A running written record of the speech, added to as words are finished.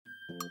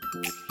It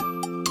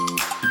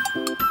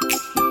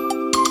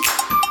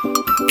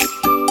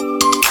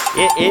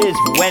is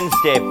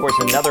Wednesday, of course,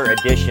 another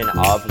edition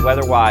of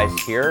Weatherwise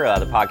here,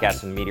 the podcast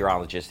from the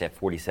Meteorologist at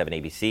 47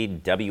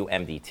 ABC,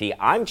 WMDT.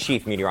 I'm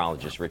Chief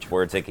Meteorologist Rich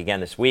Wirdzek again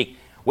this week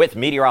with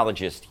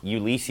Meteorologist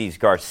Ulises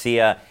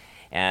Garcia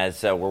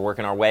as we're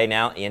working our way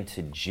now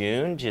into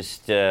June,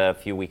 just a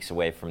few weeks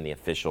away from the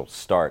official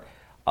start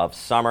of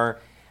summer.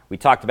 We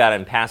talked about it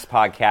in past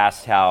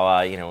podcasts how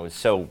it was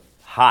so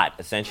hot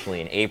essentially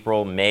in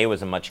April. May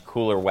was a much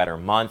cooler, wetter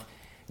month.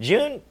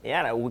 June, we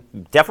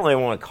definitely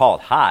want to call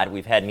it hot.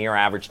 We've had near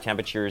average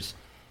temperatures.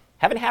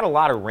 Haven't had a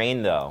lot of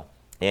rain, though.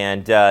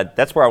 And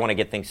that's where I want to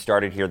get things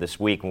started here this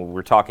week. When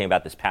we're talking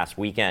about this past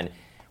weekend,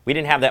 we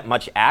didn't have that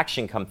much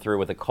action come through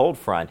with a cold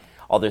front.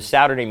 Although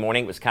Saturday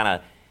morning it was kind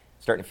of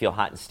starting to feel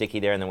hot and sticky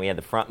there. And then we had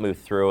the front move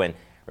through and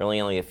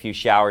really only a few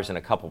showers in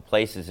a couple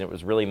places. And it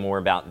was really more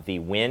about the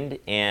wind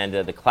and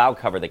the cloud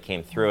cover that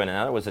came through. And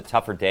it was a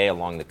tougher day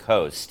along the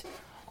coast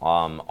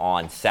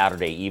on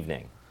Saturday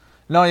evening.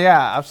 No,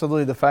 yeah,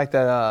 absolutely. The fact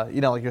that,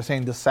 like you're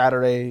saying, this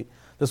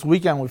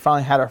weekend, we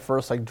finally had our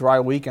first, dry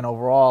weekend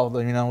overall.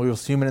 We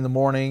was humid in the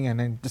morning and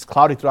then just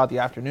cloudy throughout the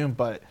afternoon.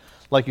 But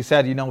like you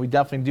said, we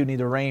definitely do need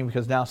the rain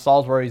because now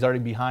Salisbury is already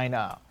behind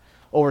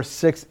over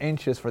 6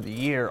 inches for the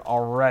year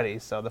already.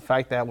 So the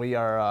fact that we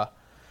are,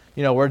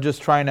 we're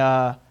just trying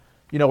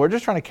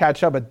to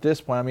catch up at this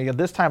point. I mean, at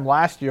this time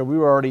last year, we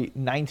were already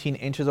 19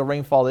 inches of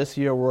rainfall. This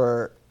year,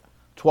 we're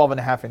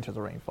 12.5 inches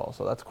of rainfall,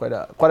 so that's quite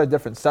a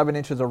difference. 7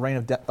 inches of rain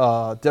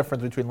of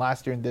difference between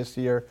last year and this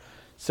year,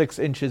 6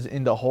 inches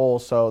in the hole.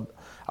 So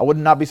I would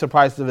not be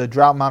surprised if the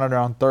drought monitor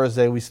on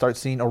Thursday we start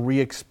seeing a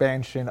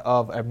re-expansion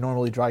of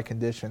abnormally dry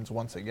conditions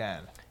once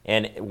again.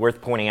 And worth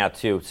pointing out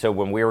too. So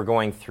when we were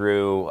going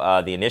through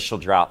the initial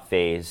drought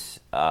phase,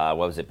 what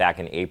was it back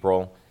in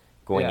April,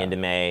 going into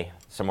May,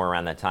 somewhere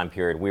around that time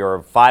period, we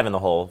were 5 in the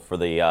hole for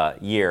the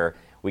year.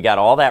 We got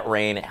all that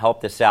rain. It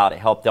helped us out. It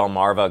helped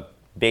Delmarva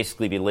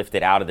basically be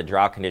lifted out of the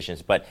drought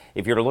conditions. But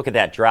if you were to look at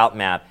that drought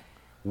map,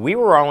 we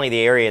were only the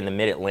area in the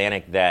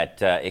mid-Atlantic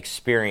that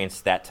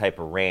experienced that type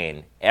of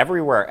rain.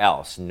 Everywhere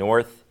else,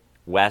 north,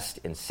 west,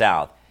 and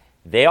south,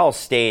 they all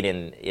stayed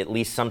in at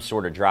least some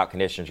sort of drought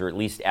conditions or at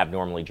least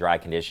abnormally dry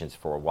conditions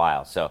for a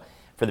while. So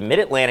for the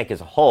mid-Atlantic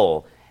as a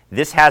whole,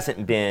 this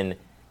hasn't been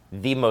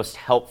the most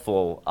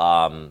helpful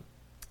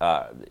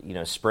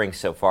spring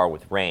so far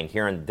with rain.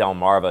 Here in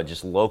Delmarva,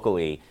 just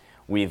locally,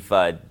 we've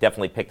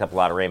definitely picked up a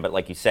lot of rain, but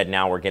like you said,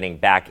 now we're getting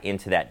back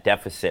into that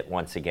deficit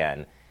once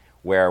again,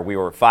 where we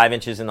were 5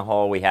 inches in the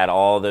hole. We had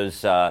all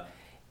those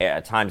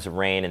times of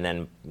rain, and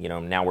then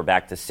now we're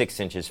back to 6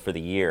 inches for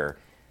the year.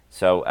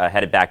 So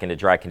headed back into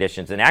dry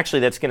conditions. And actually,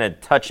 that's going to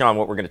touch on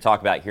what we're going to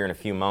talk about here in a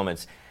few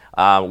moments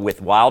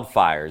with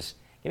wildfires,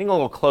 getting a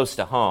little close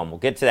to home. We'll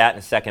get to that in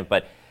a second,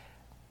 but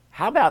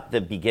how about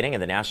the beginning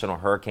of the National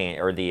Hurricane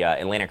or the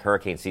Atlantic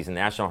hurricane season? The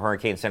National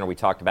Hurricane Center, we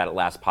talked about it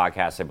last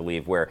podcast, I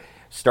believe, where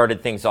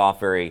started things off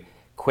very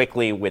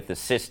quickly with the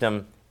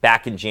system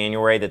back in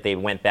January that they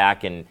went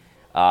back and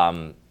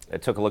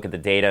took a look at the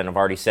data and have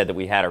already said that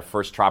we had our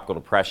first tropical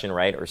depression,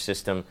 right, or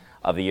system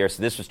of the year.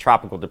 So this was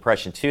Tropical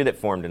Depression 2 that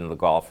formed into the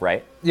Gulf,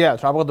 right? Yeah,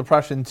 Tropical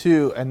Depression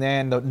 2, and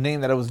then the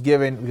name that it was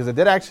given, because it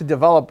did actually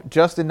develop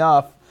just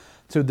enough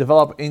to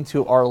develop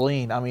into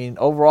Arlene. I mean,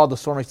 overall, the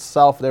storm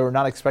itself, they were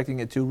not expecting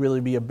it to really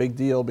be a big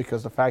deal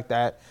because the fact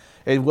that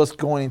it was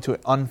going into an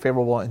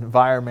unfavorable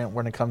environment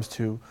when it comes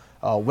to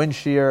wind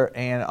shear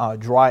and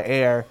dry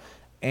air.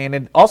 And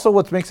it also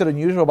what makes it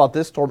unusual about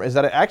this storm is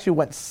that it actually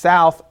went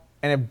south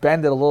and it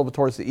bended a little bit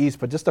towards the east.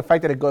 But just the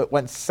fact that it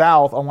went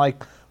south,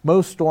 unlike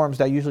most storms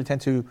that usually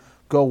tend to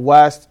go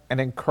west and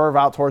then curve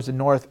out towards the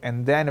north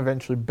and then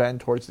eventually bend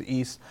towards the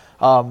east.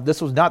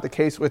 This was not the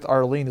case with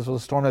Arlene. This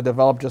was a storm that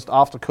developed just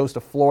off the coast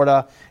of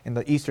Florida in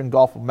the eastern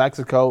Gulf of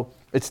Mexico.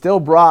 It still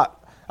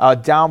brought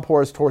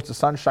downpours towards the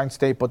Sunshine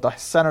State, but the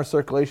center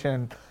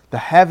circulation, the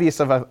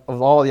heaviest of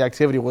all the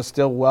activity, was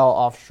still well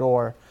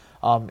offshore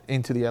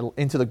into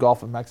the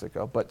Gulf of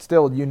Mexico. But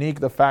still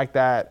unique, the fact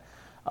that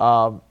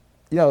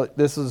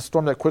this is a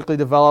storm that quickly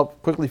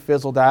developed, quickly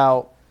fizzled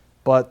out,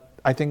 but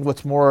I think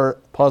what's more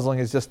puzzling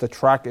is just the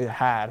track it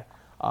had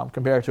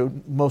compared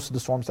to most of the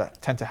storms that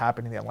tend to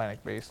happen in the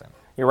Atlantic Basin.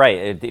 You're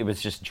right. It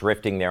was just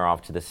drifting there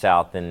off to the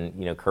south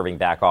and, curving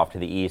back off to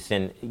the east.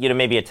 And,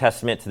 maybe a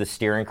testament to the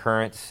steering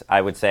currents,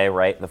 I would say,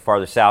 right? The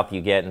farther south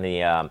you get in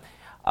the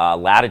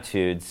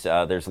latitudes,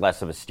 there's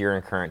less of a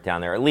steering current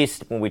down there. At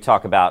least when we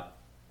talk about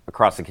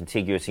across the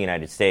contiguous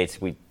United States,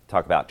 we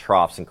talk about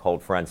troughs and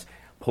cold fronts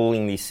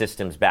pulling these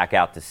systems back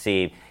out to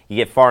sea. You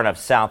get far enough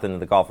south into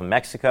the Gulf of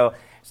Mexico,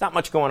 there's not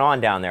much going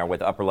on down there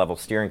with upper-level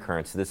steering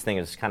currents. So this thing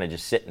is kind of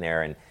just sitting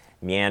there and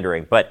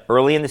meandering. But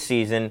early in the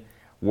season,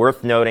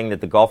 worth noting that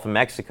the Gulf of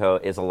Mexico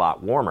is a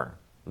lot warmer.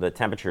 The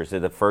temperatures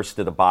are the first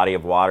of the body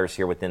of waters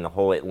here within the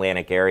whole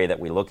Atlantic area that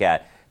we look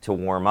at to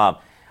warm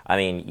up. I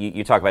mean,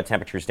 you talk about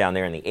temperatures down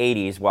there in the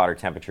 80s, water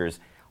temperatures.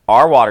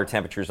 Our water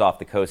temperatures off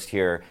the coast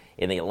here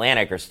in the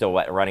Atlantic are still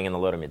running in the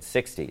low to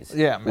mid-60s,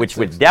 which mid-60s.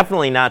 would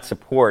definitely not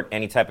support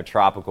any type of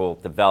tropical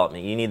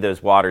development. You need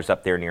those waters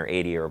up there near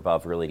 80 or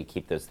above really to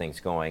keep those things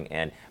going.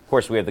 And, of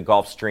course, we have the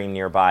Gulf Stream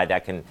nearby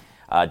that can,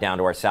 down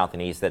to our south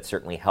and east, that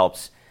certainly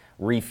helps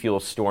refuel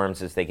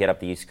storms as they get up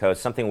the East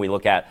Coast, something we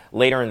look at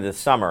later in the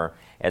summer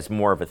as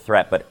more of a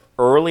threat. But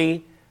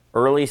early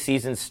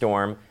season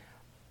storm,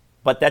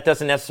 but that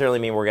doesn't necessarily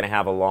mean we're going to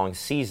have a long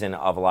season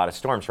of a lot of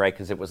storms, right?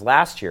 Because it was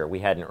last year we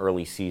had an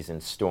early season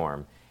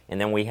storm. And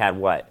then we had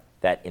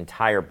that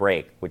entire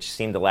break, which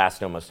seemed to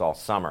last almost all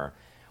summer,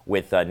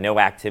 with no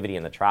activity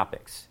in the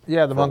tropics.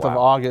 Yeah, the month of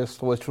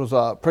August, which was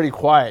pretty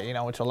quiet,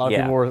 which a lot of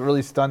people were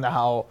really stunned at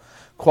how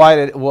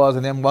quiet it was.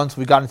 And then once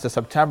we got into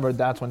September,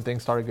 that's when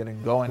things started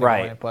getting going.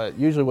 Right. Again. But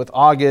usually with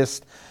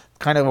August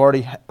kind of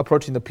already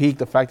approaching the peak,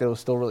 the fact that it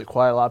was still really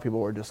quiet, a lot of people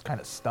were just kind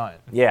of stunned.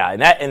 Yeah,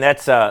 and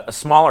that's a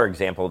smaller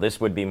example.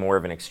 This would be more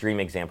of an extreme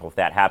example if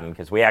that happened,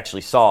 because we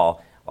actually saw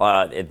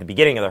at the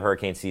beginning of the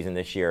hurricane season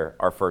this year,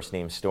 our first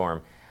named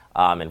storm.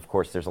 And, of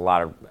course, there's a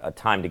lot of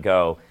time to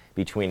go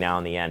between now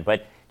and the end.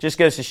 But just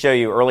goes to show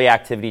you early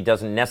activity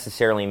doesn't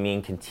necessarily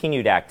mean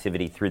continued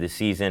activity through the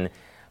season.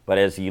 But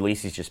as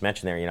Ulises just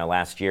mentioned there,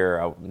 last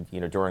year,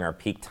 during our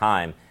peak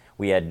time,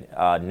 we had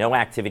no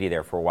activity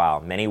there for a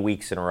while, many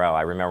weeks in a row.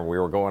 I remember we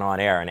were going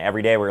on air, and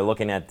every day we were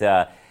looking at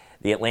the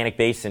Atlantic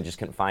Basin, just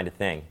couldn't find a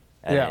thing.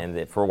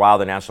 And for a while,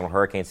 the National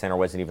Hurricane Center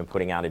wasn't even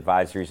putting out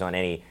advisories on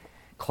any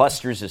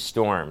clusters of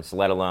storms,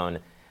 let alone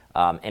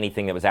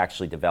anything that was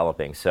actually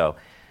developing. So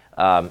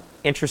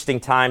interesting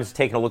times.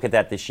 Taking a look at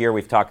that this year,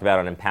 we've talked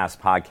about it in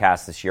past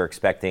podcasts this year,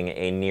 expecting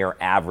a near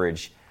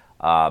average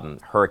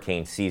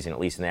hurricane season, at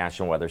least the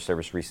National Weather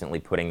Service recently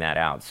putting that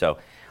out. So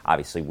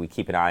obviously we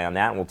keep an eye on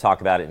that, and we'll talk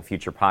about it in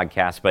future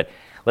podcasts. But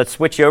let's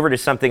switch over to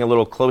something a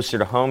little closer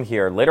to home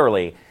here,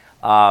 literally.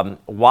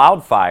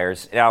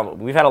 Wildfires. Now,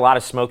 we've had a lot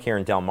of smoke here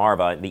in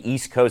Delmarva, the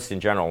East Coast in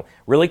general.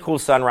 Really cool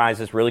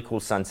sunrises, really cool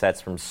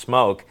sunsets from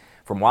smoke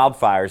from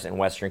wildfires in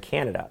Western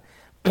Canada.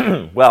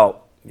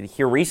 Well,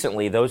 here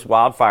recently, those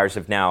wildfires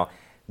have now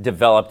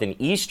developed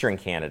in Eastern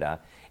Canada.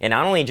 And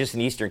not only just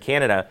in Eastern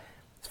Canada,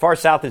 as far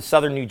south as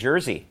southern New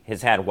Jersey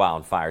has had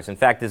wildfires. In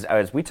fact,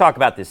 as we talk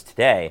about this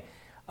today,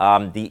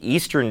 the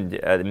eastern,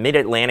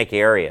 mid-Atlantic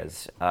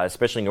areas,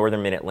 especially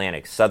northern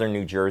mid-Atlantic, southern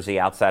New Jersey,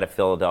 outside of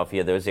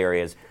Philadelphia, those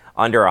areas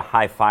under a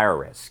high fire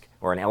risk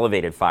or an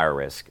elevated fire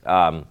risk,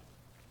 and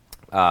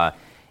kind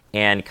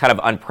of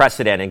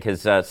unprecedented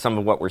because some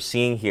of what we're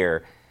seeing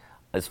here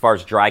as far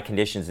as dry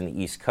conditions in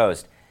the East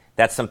Coast,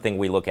 that's something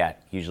we look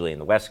at usually in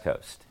the West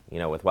Coast,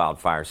 with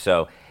wildfires.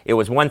 So it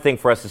was one thing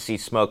for us to see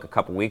smoke a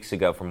couple weeks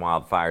ago from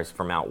wildfires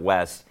from out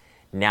west.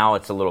 Now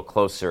it's a little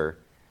closer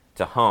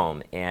to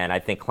home, and I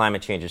think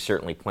climate change is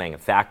certainly playing a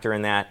factor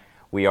in that.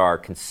 We are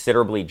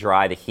considerably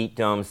dry. The heat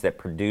domes that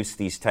produce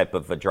these type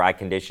of dry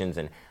conditions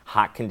and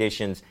hot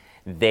conditions,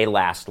 they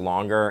last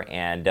longer.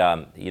 And,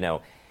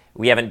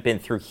 we haven't been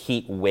through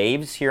heat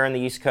waves here on the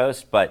East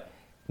Coast, but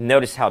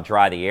notice how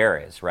dry the air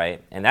is,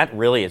 right? And that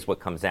really is what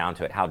comes down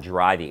to it, how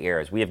dry the air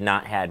is. We have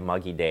not had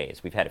muggy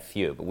days. We've had a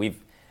few, but we've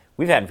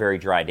had very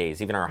dry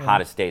days. Even our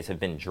hottest days have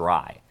been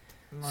dry.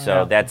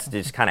 So that's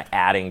just kind of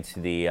adding to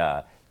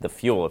the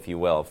fuel, if you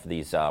will, for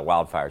these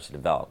wildfires to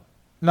develop.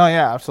 No,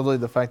 yeah, absolutely.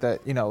 The fact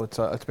that,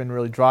 it's been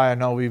really dry. I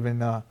know we've been,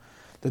 the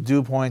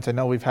dew points, I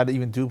know we've had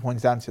even dew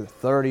points down to the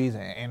 30s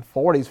and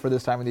 40s for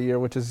this time of the year,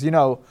 which is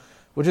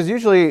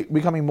usually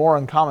becoming more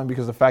uncommon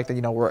because of the fact that,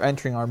 we're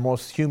entering our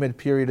most humid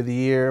period of the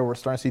year. We're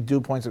starting to see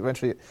dew points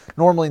eventually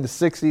normally in the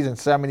 60s and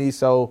 70s.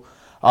 So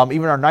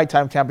even our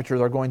nighttime temperatures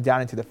are going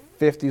down into the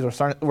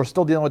 50s. We're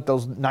still dealing with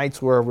those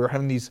nights where we're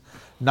having these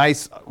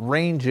nice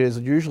ranges.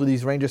 Usually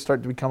these ranges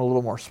start to become a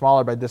little more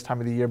smaller by this time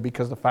of the year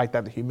because of the fact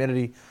that the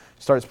humidity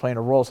starts playing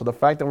a role. So the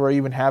fact that we're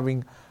even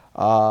having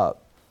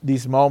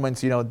these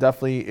moments,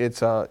 definitely it's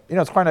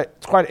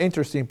quite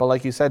interesting. But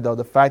like you said, though,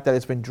 the fact that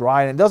it's been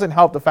dry, and it doesn't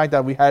help the fact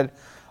that we had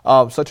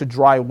such a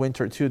dry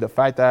winter too. The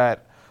fact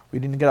that we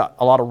didn't get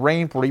a lot of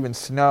rain or even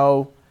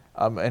snow,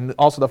 and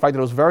also the fact that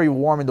it was very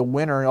warm in the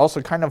winter, and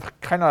also kind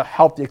of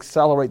helped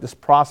accelerate this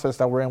process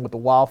that we're in with the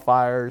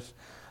wildfires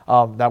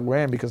that we're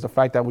in, because the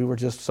fact that we were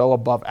just so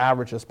above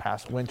average this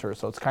past winter.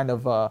 So it's kind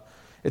of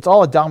it's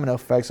all a domino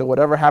effect. So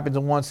whatever happens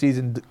in one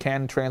season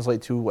can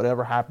translate to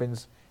whatever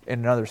happens in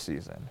another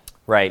season.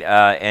 Right,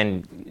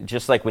 and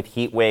just like with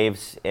heat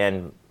waves,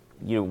 and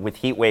with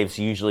heat waves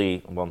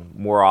usually,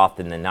 more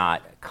often than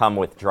not, come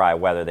with dry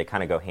weather. They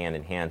kind of go hand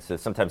in hand. So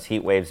sometimes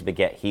heat waves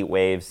beget heat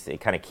waves.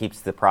 It kind of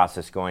keeps the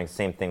process going.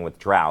 Same thing with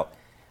drought.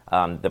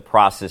 The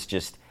process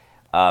just,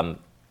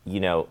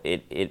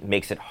 it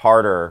makes it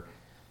harder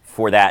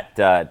for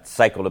that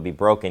cycle to be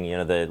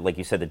broken. Like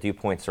you said, the dew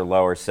points are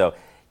lower. So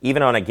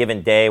even on a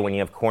given day when you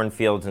have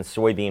cornfields and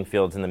soybean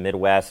fields in the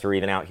Midwest, or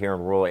even out here in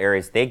rural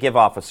areas, they give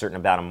off a certain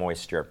amount of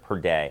moisture per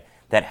day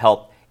that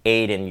help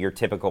aid in your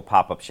typical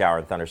pop-up shower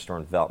and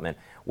thunderstorm development.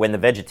 When the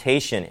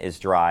vegetation is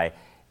dry,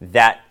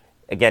 that,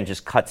 again,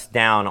 just cuts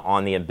down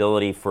on the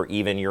ability for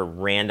even your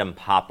random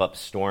pop-up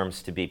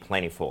storms to be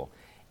plentiful.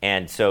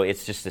 And so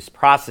it's just this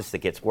process that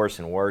gets worse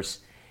and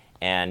worse.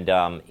 And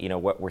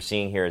what we're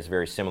seeing here is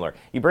very similar.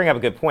 You bring up a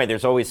good point.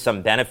 There's always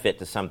some benefit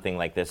to something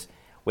like this.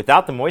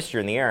 Without the moisture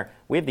in the air,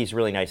 we have these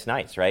really nice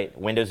nights, right?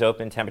 Windows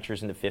open,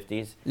 temperatures in the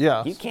 50s.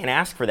 Yes. You can't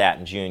ask for that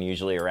in June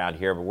usually around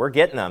here, but we're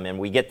getting them, and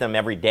we get them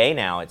every day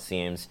now, it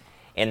seems.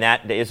 And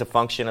that is a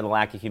function of the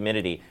lack of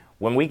humidity.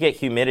 When we get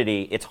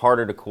humidity, it's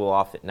harder to cool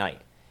off at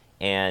night.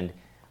 And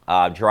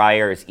dry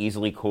air is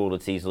easily cooled,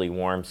 it's easily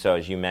warmed. So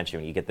as you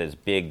mentioned, you get those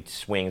big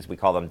swings, we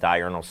call them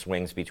diurnal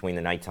swings between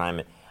the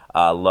nighttime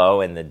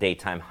low and the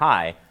daytime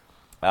high.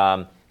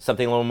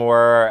 Something a little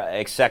more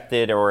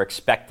expected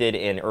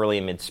in early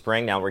and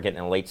mid-spring. Now we're getting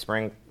in late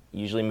spring.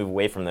 Usually move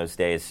away from those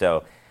days.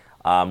 So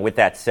with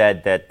that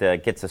said,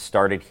 that gets us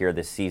started here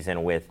this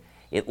season with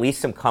at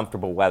least some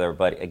comfortable weather.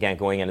 But again,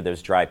 going into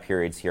those dry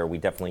periods here, we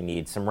definitely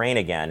need some rain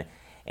again.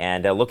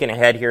 And looking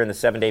ahead here in the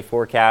 7-day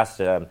forecast,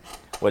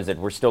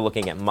 we're still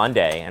looking at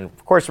Monday. And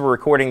of course, we're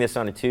recording this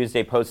on a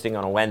Tuesday, posting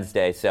on a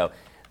Wednesday. So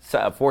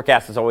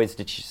forecast is always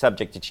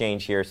subject to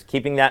change here. So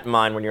keeping that in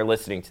mind when you're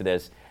listening to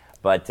this.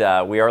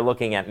 But we are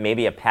looking at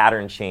maybe a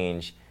pattern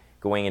change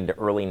going into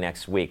early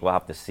next week. We'll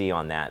have to see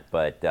on that.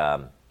 But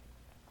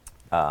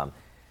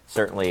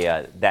certainly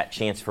that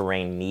chance for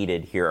rain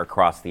needed here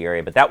across the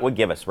area. But that would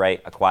give us,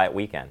 right, a quiet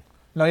weekend.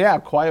 No, yeah,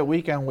 a quiet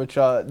weekend, which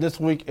this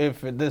week,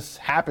 if this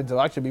happens,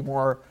 it'll actually be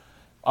more,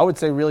 I would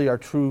say, really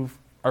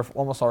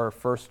almost our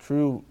first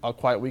true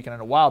quiet weekend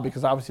in a while,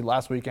 because obviously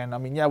last weekend,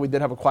 we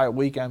did have a quiet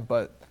weekend,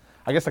 but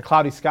I guess the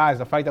cloudy skies,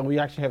 the fact that we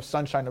actually have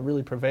sunshine to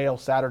really prevail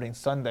Saturday and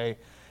Sunday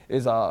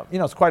is,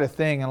 it's quite a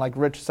thing. And like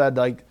Rich said,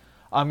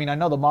 I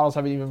know the models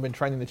haven't even been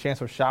trending the chance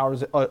of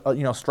showers,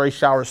 stray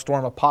showers,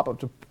 storm, a pop-up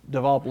to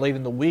develop late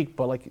in the week.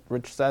 But like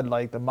Rich said,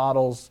 the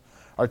models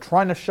are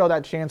trying to show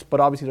that chance, but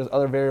obviously there's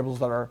other variables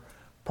that are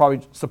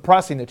probably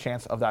suppressing the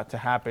chance of that to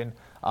happen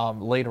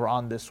later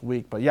on this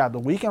week. But yeah, the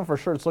weekend for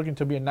sure, it's looking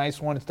to be a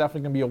nice one. It's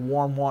definitely going to be a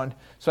warm one,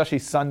 especially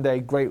Sunday.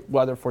 Great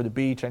weather for the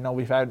beach. I know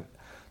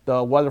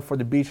the weather for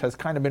the beach has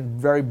kind of been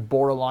very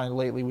borderline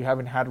lately. We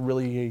haven't had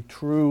really a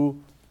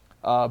true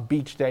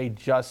beach day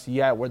just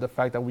yet, where the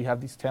fact that we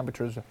have these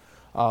temperatures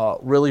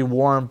really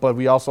warm, but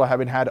we also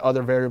haven't had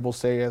other variables,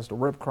 say as the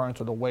rip currents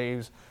or the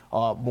waves,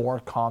 more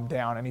calm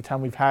down.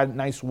 Anytime we've had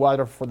nice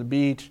weather for the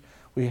beach,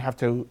 we have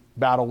to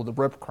battle with the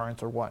rip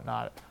currents or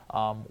whatnot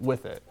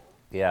with it.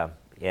 Yeah,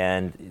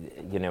 and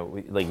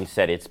like you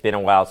said, it's been a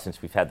while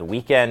since we've had the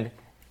weekend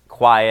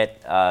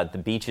quiet.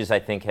 The beaches, I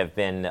think, have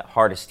been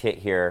hardest hit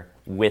here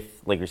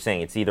with, like you're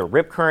saying, it's either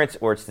rip currents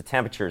or it's the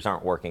temperatures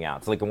aren't working out.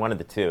 It's like one of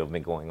the two have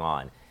been going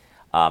on.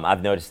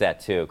 I've noticed that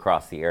too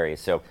across the area.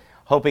 So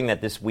hoping that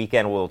this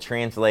weekend will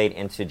translate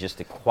into just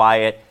a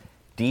quiet,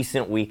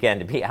 decent weekend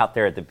to be out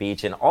there at the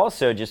beach, and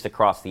also just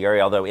across the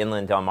area. Although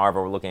inland Delmarva,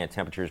 we're looking at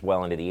temperatures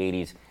well into the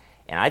 80s.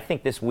 And I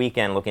think this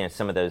weekend, looking at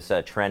some of those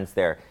trends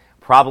there,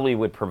 probably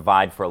would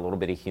provide for a little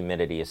bit of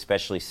humidity,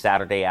 especially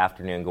Saturday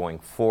afternoon going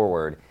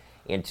forward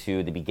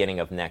into the beginning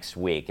of next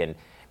week. And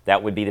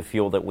that would be the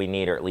fuel that we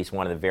need, or at least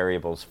one of the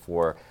variables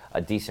for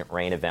a decent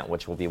rain event,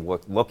 which we'll be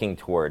looking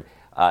toward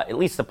at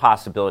least the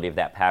possibility of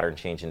that pattern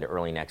change into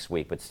early next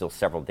week, but still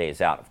several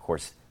days out, of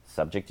course,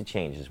 subject to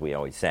change, as we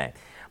always say.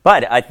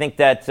 But I think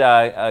that's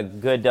a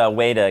good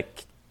way to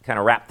kind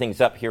of wrap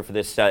things up here for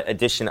this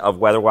edition of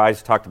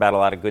Weatherwise. Talked about a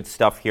lot of good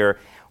stuff here,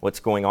 what's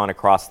going on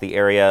across the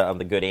area, of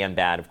the good and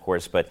bad, of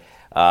course, but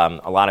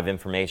a lot of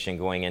information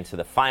going into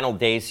the final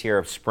days here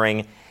of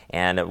spring.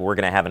 And we're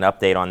going to have an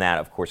update on that,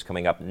 of course,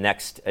 coming up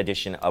next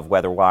edition of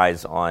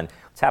Weatherwise on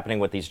what's happening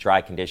with these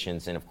dry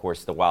conditions and, of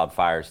course, the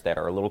wildfires that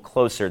are a little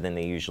closer than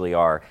they usually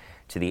are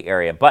to the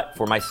area. But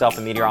for myself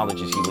and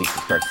meteorologist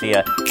Ulises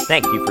Garcia,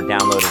 thank you for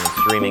downloading and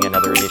streaming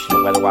another edition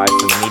of Weatherwise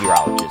from the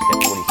Meteorologist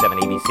at 47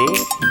 ABC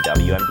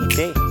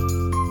WMDT.